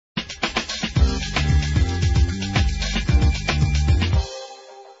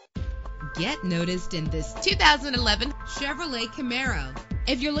Get noticed in this 2011 Chevrolet Camaro.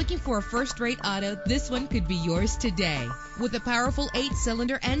 If you're looking for a first-rate auto, this one could be yours today. With a powerful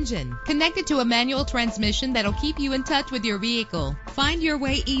 8-cylinder engine connected to a manual transmission that'll keep you in touch with your vehicle. Find your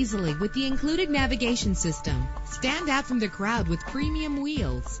way easily with the included navigation system. Stand out from the crowd with premium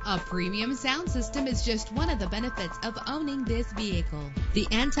wheels. A premium sound system is just one of the benefits of owning this vehicle. The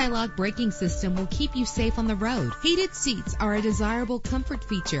anti-lock braking system will keep you safe on the road. Heated seats are a desirable comfort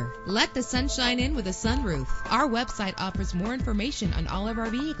feature. Let the sunshine in with a sunroof. Our website offers more information on all of our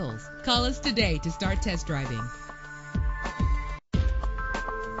vehicles. Call us today to start test driving.